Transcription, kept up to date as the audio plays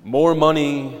More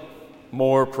money,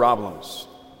 more problems.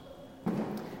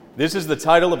 This is the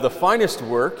title of the finest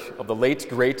work of the late,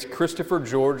 great Christopher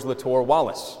George Latour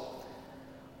Wallace,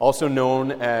 also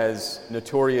known as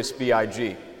Notorious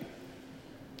B.I.G.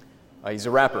 He's a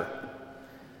rapper.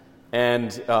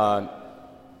 And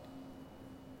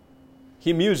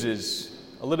he muses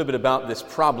a little bit about this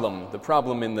problem, the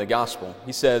problem in the gospel.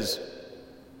 He says,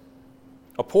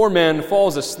 "A poor man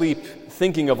falls asleep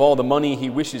thinking of all the money he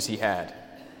wishes he had.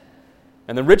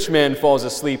 And the rich man falls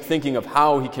asleep thinking of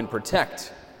how he can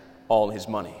protect all his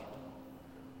money.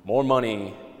 More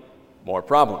money, more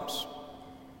problems."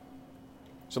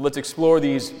 So let's explore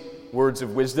these words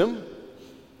of wisdom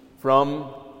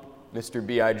from Mr.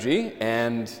 B.I.G.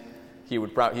 And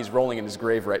he's rolling in his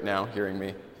grave right now, hearing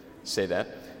me say that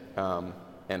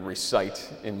and recite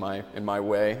in my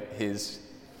way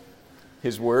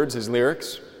his words, his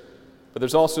lyrics. But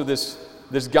there's also this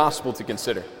gospel to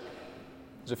consider.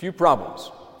 There's a few problems.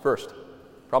 First,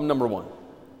 problem number one.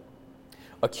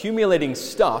 Accumulating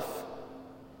stuff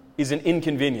is an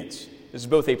inconvenience. This is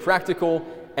both a practical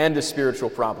and a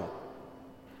spiritual problem.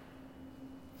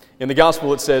 In the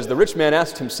gospel it says, "The rich man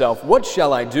asked himself, 'What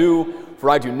shall I do? For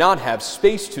I do not have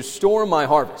space to store my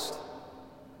harvest.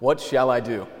 What shall I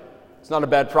do?'" It's not a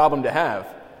bad problem to have,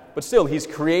 but still, he's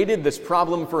created this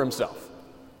problem for himself.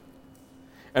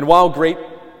 And while great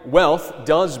wealth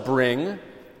does bring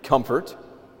comfort,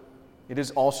 it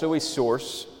is also a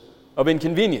source of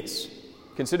inconvenience.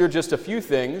 Consider just a few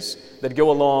things that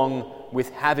go along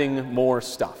with having more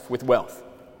stuff, with wealth.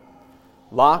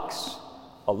 Locks,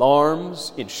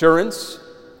 alarms, insurance,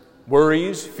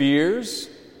 worries, fears,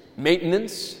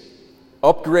 maintenance,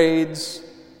 upgrades,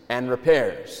 and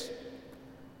repairs.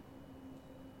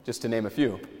 Just to name a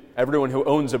few. Everyone who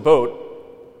owns a boat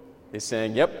is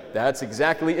saying, yep, that's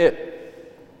exactly it.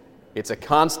 It's a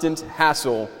constant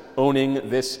hassle owning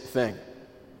this thing.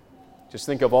 Just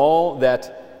think of all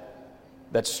that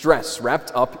stress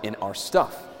wrapped up in our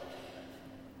stuff.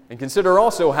 And consider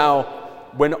also how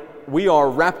when we are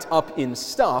wrapped up in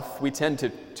stuff, we tend to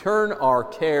turn our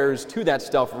cares to that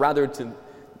stuff rather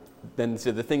than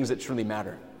to the things that truly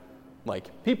matter,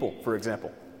 like people, for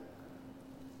example.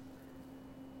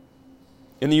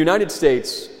 In the United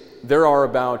States, there are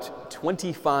about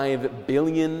 25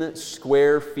 billion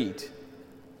square feet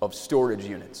of storage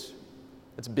units.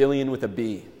 That's billion with a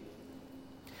B.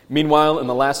 Meanwhile, in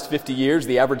the last 50 years,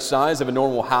 the average size of a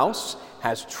normal house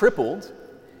has tripled,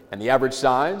 and the average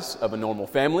size of a normal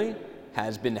family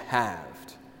has been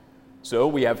halved. So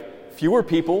we have fewer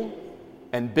people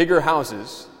and bigger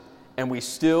houses, and we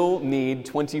still need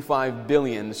 25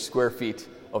 billion square feet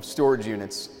of storage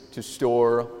units to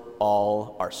store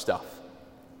all our stuff.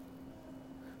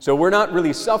 So we're not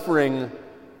really suffering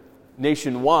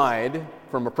nationwide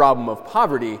from a problem of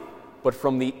poverty, but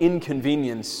from the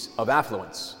inconvenience of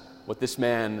affluence, what this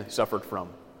man suffered from.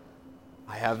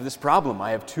 I have this problem.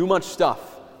 I have too much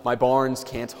stuff. My barns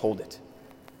can't hold it.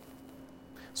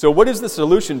 So what is the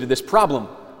solution to this problem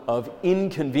of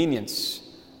inconvenience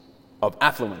of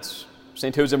affluence?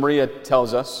 St. Josemaria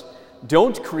tells us,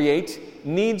 don't create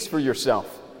needs for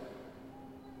yourself.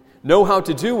 Know how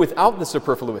to do without the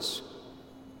superfluous.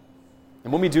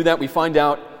 And when we do that, we find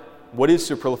out what is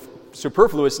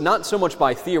superfluous, not so much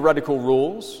by theoretical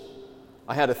rules.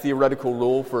 I had a theoretical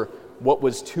rule for what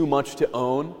was too much to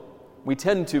own. We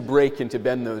tend to break and to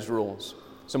bend those rules.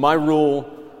 So my rule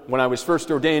when I was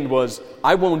first ordained was,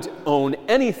 I won't own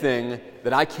anything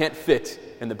that I can't fit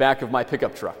in the back of my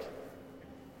pickup truck.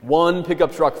 One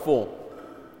pickup truck full.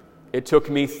 It took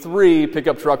me 3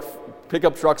 pickup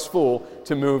trucks full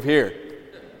to move here.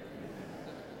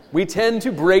 We tend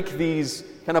to break these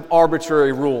kind of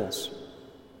arbitrary rules.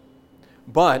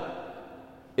 But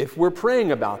if we're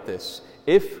praying about this,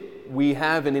 if we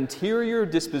have an interior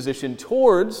disposition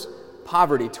towards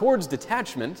poverty, towards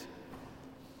detachment,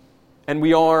 and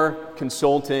we are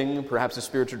consulting, perhaps a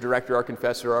spiritual director, our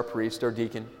confessor, our priest, our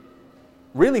deacon,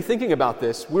 really thinking about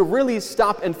this, we'll really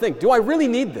stop and think, do I really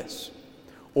need this?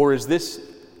 Or is this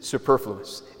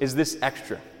superfluous? Is this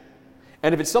extra?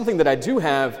 And if it's something that I do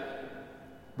have,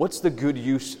 what's the good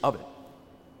use of it?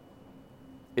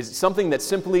 Is it something that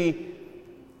simply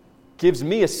gives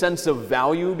me a sense of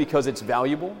value because it's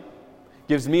valuable?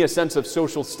 Gives me a sense of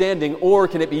social standing, or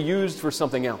can it be used for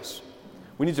something else?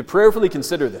 We need to prayerfully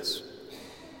consider this.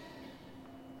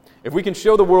 If we can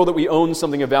show the world that we own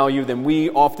something of value, then we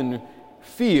often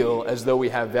feel as though we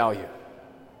have value.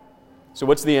 So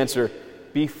what's the answer?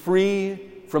 Be free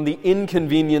from the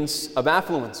inconvenience of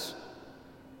affluence.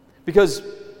 Because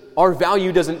our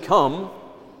value doesn't come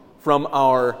from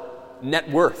our net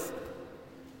worth.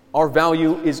 Our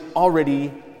value is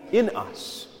already in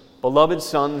us. beloved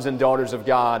sons and daughters of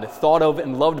God, thought of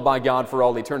and loved by God for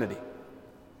all eternity.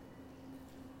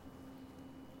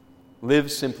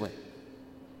 Live simply.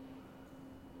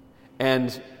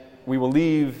 And we will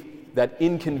leave that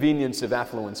inconvenience of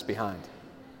affluence behind.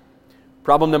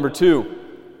 Problem number 2,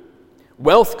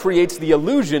 wealth creates the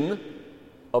illusion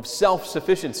of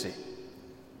self-sufficiency.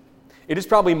 It is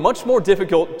probably much more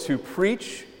difficult to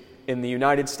preach in the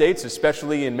United States,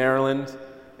 especially in Maryland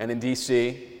and in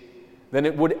D.C., than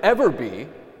it would ever be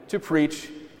to preach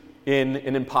in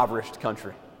an impoverished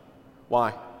country.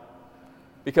 Why?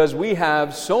 Because we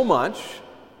have so much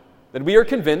that we are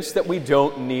convinced that we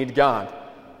don't need God.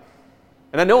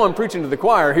 And I know I'm preaching to the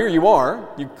choir. Here you are.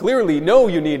 You clearly know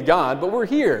you need God, but we're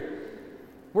here.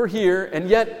 We're here, and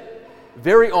yet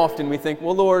very often we think,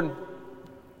 well, Lord,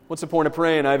 what's the point of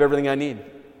praying? I have everything I need.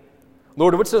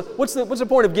 Lord, what's the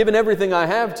point of giving everything I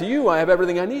have to you? I have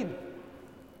everything I need.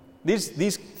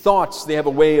 These thoughts, they have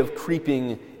a way of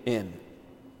creeping in.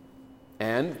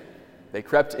 And they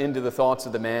crept into the thoughts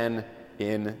of the man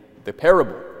in the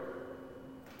parable.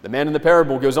 The man in the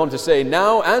parable goes on to say,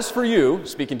 now as for you,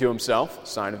 speaking to himself,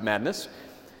 sign of madness,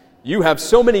 you have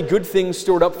so many good things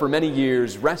stored up for many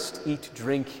years. Rest, eat,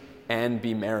 drink, and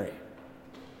be merry.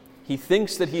 He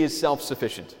thinks that he is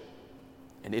self-sufficient.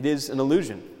 And it is an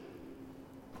illusion.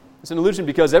 It's an illusion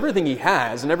because everything he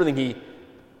has and everything he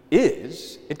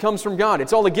is, it comes from God.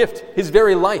 It's all a gift. His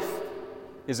very life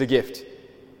is a gift.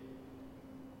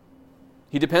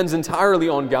 He depends entirely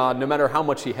on God no matter how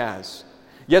much he has.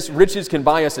 Yes, riches can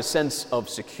buy us a sense of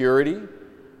security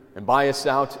and buy us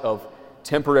out of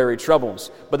temporary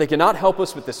troubles, but they cannot help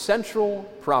us with the central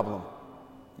problem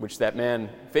which that man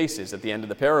faces at the end of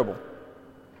the parable.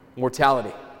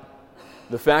 Mortality.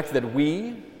 The fact that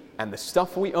we and the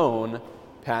stuff we own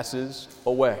passes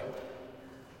away.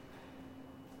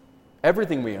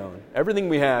 Everything we own, everything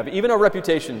we have, even our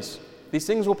reputations, these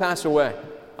things will pass away.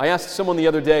 I asked someone the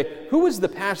other day, who was the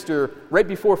pastor right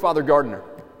before Father Gardner?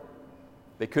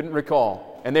 They couldn't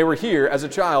recall, and they were here as a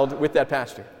child with that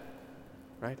pastor.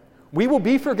 Right? We will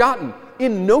be forgotten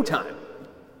in no time,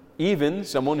 even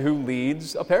someone who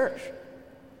leads a parish.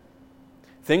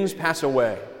 Things pass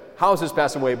away. Houses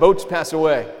pass away. Boats pass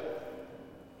away.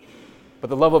 But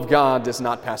the love of God does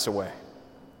not pass away.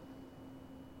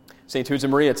 St.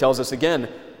 Josemaria tells us again,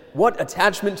 what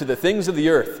attachment to the things of the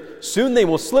earth! Soon they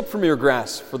will slip from your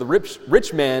grasp, for the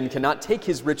rich man cannot take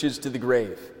his riches to the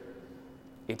grave.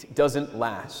 It doesn't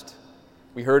last.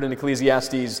 We heard in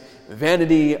Ecclesiastes,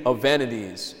 vanity of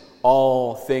vanities,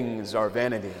 all things are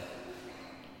vanity.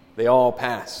 They all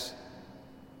pass.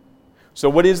 So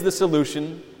what is the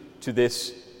solution to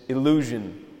this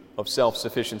illusion of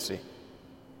self-sufficiency?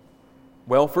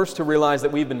 Well, first to realize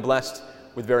that we've been blessed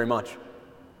with very much.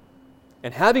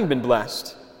 And having been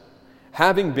blessed,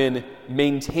 having been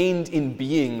maintained in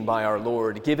being by our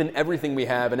Lord, given everything we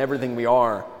have and everything we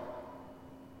are,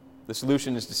 the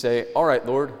solution is to say, all right,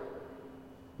 Lord,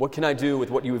 what can I do with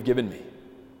what you have given me?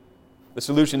 The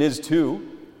solution is to,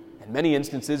 in many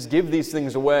instances, give these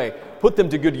things away, put them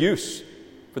to good use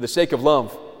for the sake of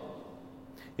love.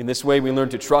 In this way, we learn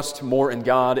to trust more in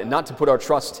God and not to put our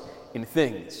trust in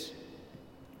things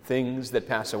that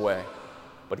pass away,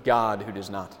 but God who does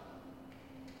not.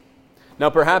 Now,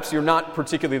 perhaps you're not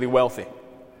particularly wealthy.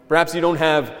 Perhaps you don't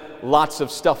have lots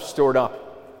of stuff stored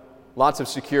up, lots of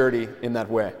security in that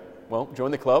way. Well,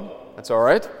 join the club. That's all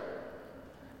right.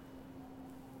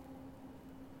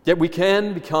 Yet we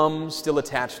can become still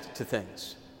attached to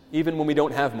things, even when we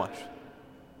don't have much.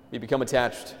 We become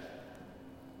attached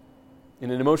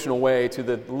in an emotional way to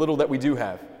the little that we do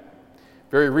have.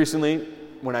 Very recently,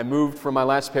 when I moved from my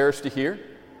last parish to here,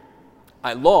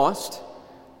 I lost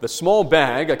the small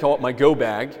bag, I call it my go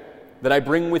bag, that I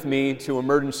bring with me to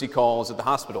emergency calls at the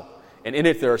hospital. And in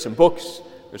it there are some books,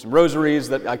 there's some rosaries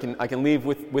that I can leave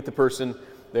with the person.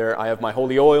 There I have my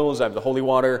holy oils, I have the holy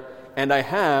water, and I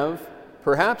have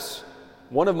perhaps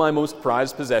one of my most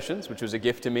prized possessions, which was a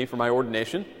gift to me for my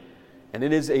ordination, and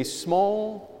it is a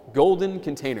small golden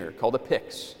container called a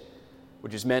pyx,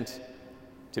 which is meant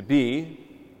to be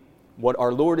what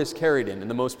our Lord is carried in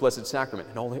the most blessed sacrament,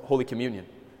 in Holy Communion.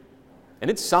 And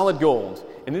it's solid gold,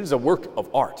 and it is a work of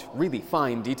art, really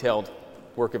fine, detailed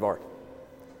work of art.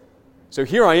 So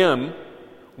here I am,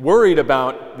 worried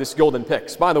about this golden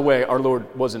pyx. By the way, our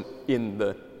Lord wasn't in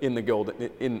the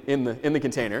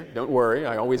container. Don't worry,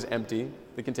 I always empty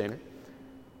the container.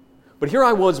 But here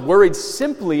I was worried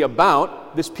simply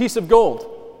about this piece of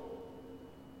gold,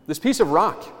 this piece of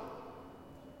rock.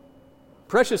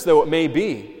 Precious though it may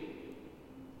be,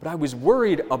 but I was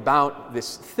worried about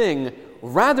this thing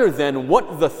rather than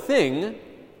what the thing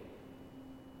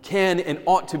can and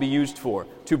ought to be used for,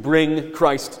 to bring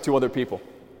Christ to other people.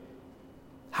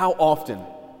 How often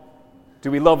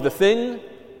do we love the thing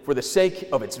for the sake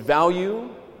of its value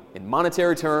in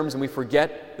monetary terms, and we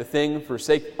forget the thing for the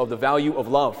sake of the value of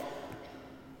love?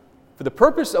 For the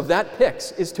purpose of that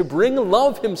Pix is to bring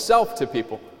love himself to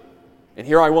people. And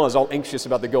here I was, all anxious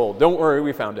about the gold. Don't worry,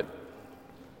 we found it.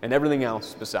 And everything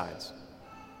else besides.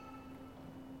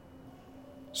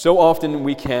 So often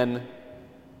we can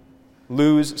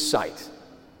lose sight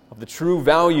of the true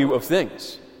value of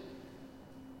things.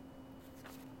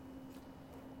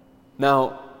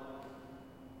 Now,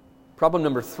 problem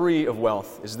number 3 of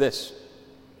wealth is this: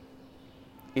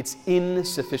 its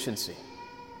insufficiency.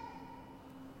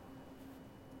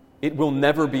 It will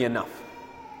never be enough.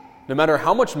 No matter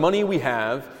how much money we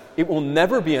have, it will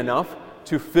never be enough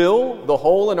to fill the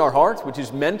hole in our heart, which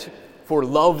is meant for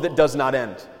love that does not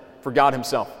end, for God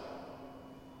himself.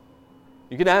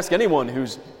 You can ask anyone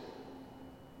who's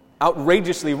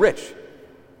outrageously rich.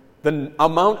 The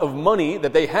amount of money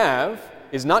that they have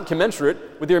is not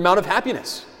commensurate with the amount of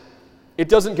happiness. It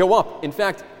doesn't go up. In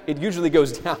fact, it usually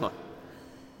goes down.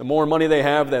 The more money they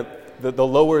have, the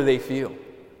lower they feel.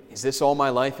 Is this all my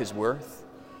life is worth?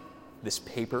 This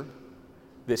paper?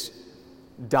 This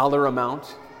dollar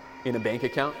amount in a bank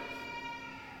account?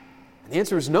 And the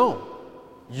answer is no.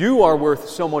 You are worth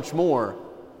so much more.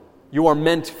 You are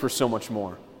meant for so much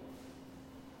more.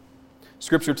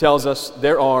 Scripture tells us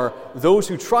there are those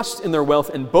who trust in their wealth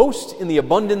and boast in the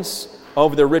abundance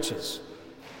of their riches.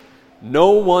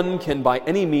 No one can by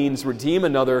any means redeem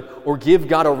another or give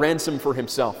God a ransom for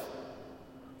himself,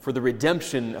 for the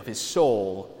redemption of his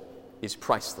soul is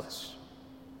priceless.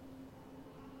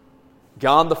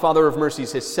 God, the Father of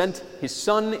mercies, has sent his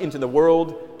Son into the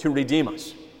world to redeem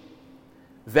us.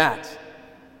 That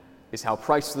is how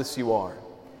priceless you are,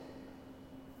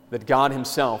 that God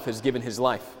himself has given his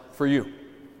life for you.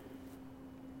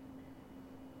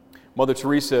 Mother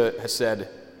Teresa has said,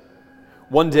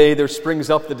 "One day there springs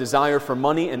up the desire for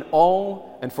money and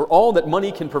for all that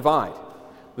money can provide,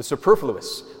 the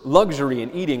superfluous, luxury in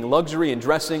eating, luxury in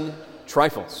dressing,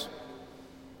 trifles.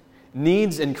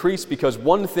 Needs increase because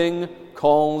one thing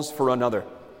calls for another.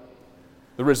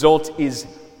 The result is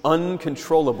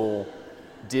uncontrollable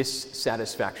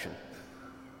dissatisfaction."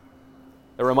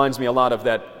 That reminds me a lot of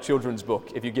that children's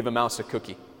book, If You Give a Mouse a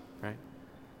Cookie, right?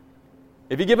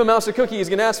 If you give a mouse a cookie, he's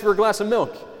going to ask for a glass of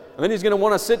milk. And then he's going to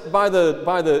want to sit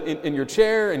in your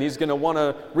chair, and he's going to want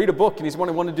to read a book, and he's going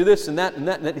to want to do this and that and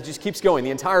that, and that. It just keeps going.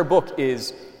 The entire book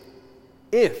is,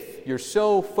 if you're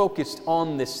so focused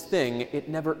on this thing, it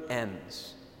never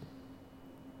ends.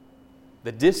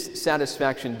 The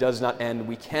dissatisfaction does not end.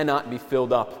 We cannot be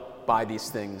filled up by these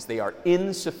things. They are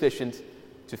insufficient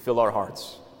to fill our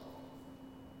hearts.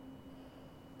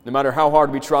 No matter how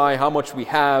hard we try, how much we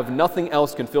have, nothing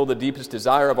else can fill the deepest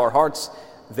desire of our hearts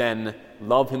than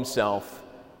love himself,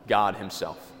 God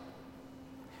himself.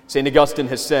 St. Augustine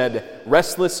has said,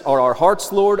 "Restless are our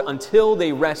hearts, Lord, until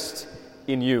they rest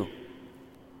in you."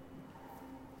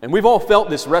 And we've all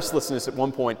felt this restlessness at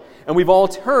one point, and we've all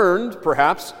turned,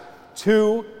 perhaps,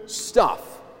 to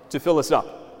stuff to fill us up.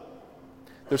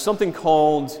 There's something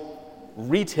called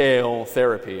retail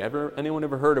therapy. Anyone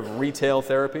ever heard of retail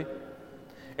therapy?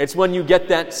 It's when you get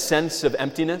that sense of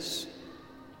emptiness,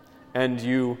 and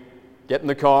you get in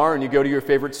the car and you go to your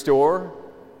favorite store,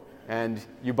 and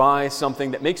you buy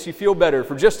something that makes you feel better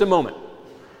for just a moment.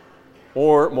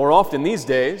 Or, more often these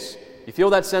days, you feel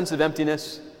that sense of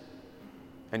emptiness,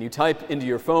 and you type into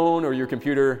your phone or your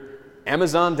computer,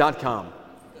 Amazon.com.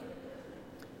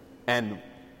 And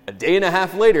a day and a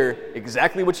half later,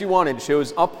 exactly what you wanted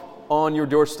shows up on your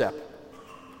doorstep.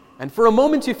 And for a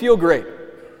moment you feel great.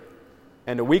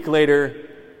 And a week later,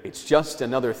 it's just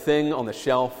another thing on the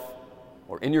shelf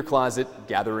or in your closet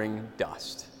gathering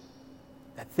dust.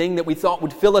 That thing that we thought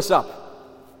would fill us up.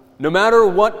 No matter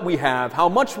what we have, how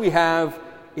much we have,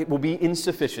 it will be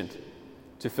insufficient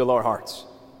to fill our hearts.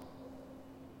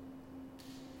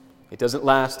 It doesn't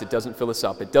last, it doesn't fill us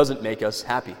up, it doesn't make us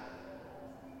happy.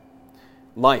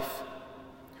 Life.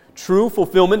 True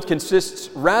fulfillment consists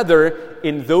rather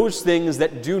in those things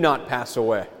that do not pass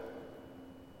away.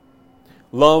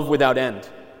 Love without end.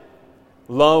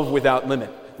 Love without limit.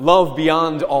 Love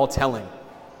beyond all telling.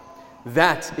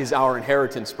 That is our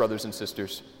inheritance, brothers and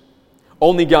sisters.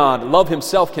 Only God, love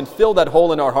himself, can fill that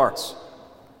hole in our hearts.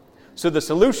 So the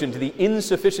solution to the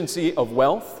insufficiency of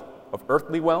wealth, of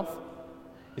earthly wealth,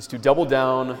 is to double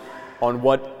down on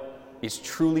what is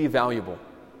truly valuable,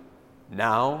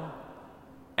 now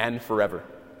and forever.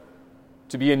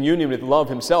 To be in union with love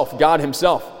himself, God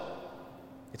himself.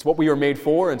 It's what we are made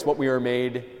for, and it's what we are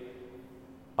made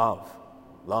of.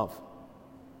 Love.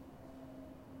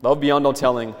 Love beyond all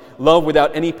telling. Love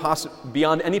without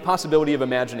beyond any possibility of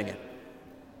imagining it.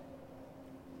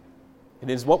 It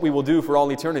is what we will do for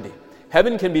all eternity.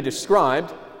 Heaven can be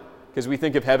described, because we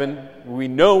think of heaven, we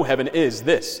know heaven is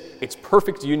this. It's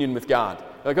perfect union with God.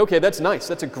 Like, okay, that's nice.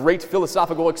 That's a great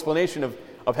philosophical explanation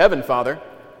of heaven, Father.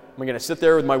 Am I going to sit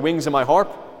there with my wings and my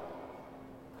harp?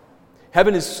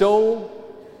 Heaven is so,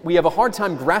 we have a hard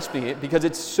time grasping it because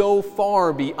it's so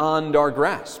far beyond our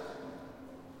grasp.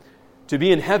 To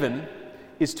be in heaven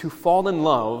is to fall in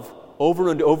love over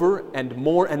and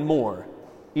more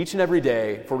each and every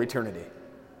day for eternity.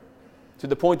 To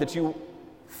the point that you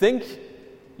think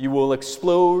you will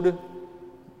explode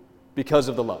because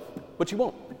of the love. But you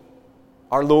won't.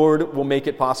 Our Lord will make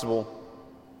it possible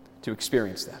to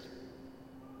experience that.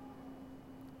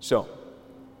 So,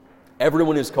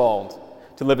 everyone is called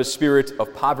to live a spirit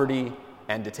of poverty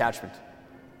and detachment.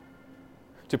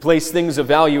 To place things of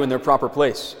value in their proper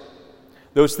place.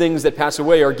 Those things that pass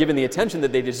away are given the attention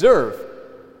that they deserve.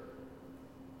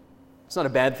 It's not a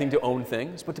bad thing to own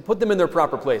things, but to put them in their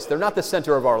proper place. They're not the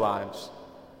center of our lives.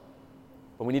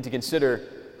 But we need to consider,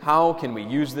 how can we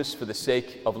use this for the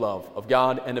sake of love, of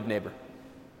God and of neighbor?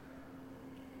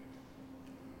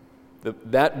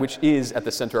 That which is at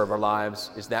the center of our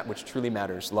lives is that which truly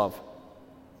matters, love.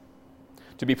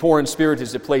 To be poor in spirit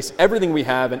is to place everything we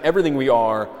have and everything we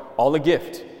are, all a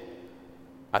gift,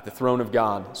 at the throne of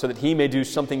God, so that He may do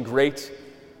something great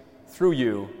through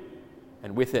you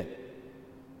and with it.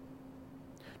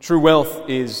 True wealth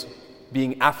is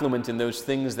being affluent in those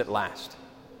things that last.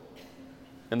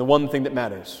 And the one thing that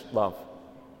matters, love.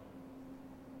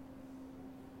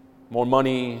 More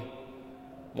money,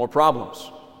 more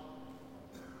problems,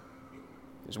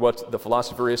 is what the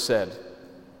philosopher has said.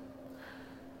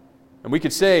 And we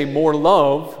could say more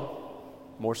love,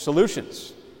 more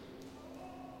solutions.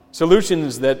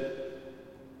 Solutions that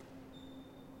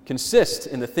consist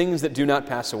in the things that do not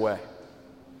pass away.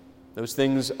 Those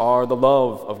things are the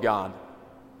love of God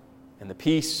and the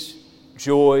peace,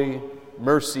 joy,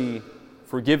 mercy,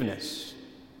 forgiveness,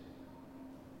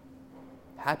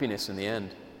 happiness in the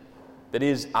end. That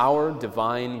is our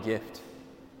divine gift,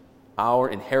 our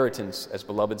inheritance as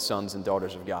beloved sons and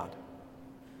daughters of God.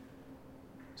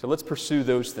 So let's pursue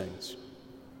those things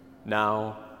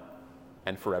now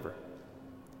and forever.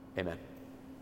 Amen.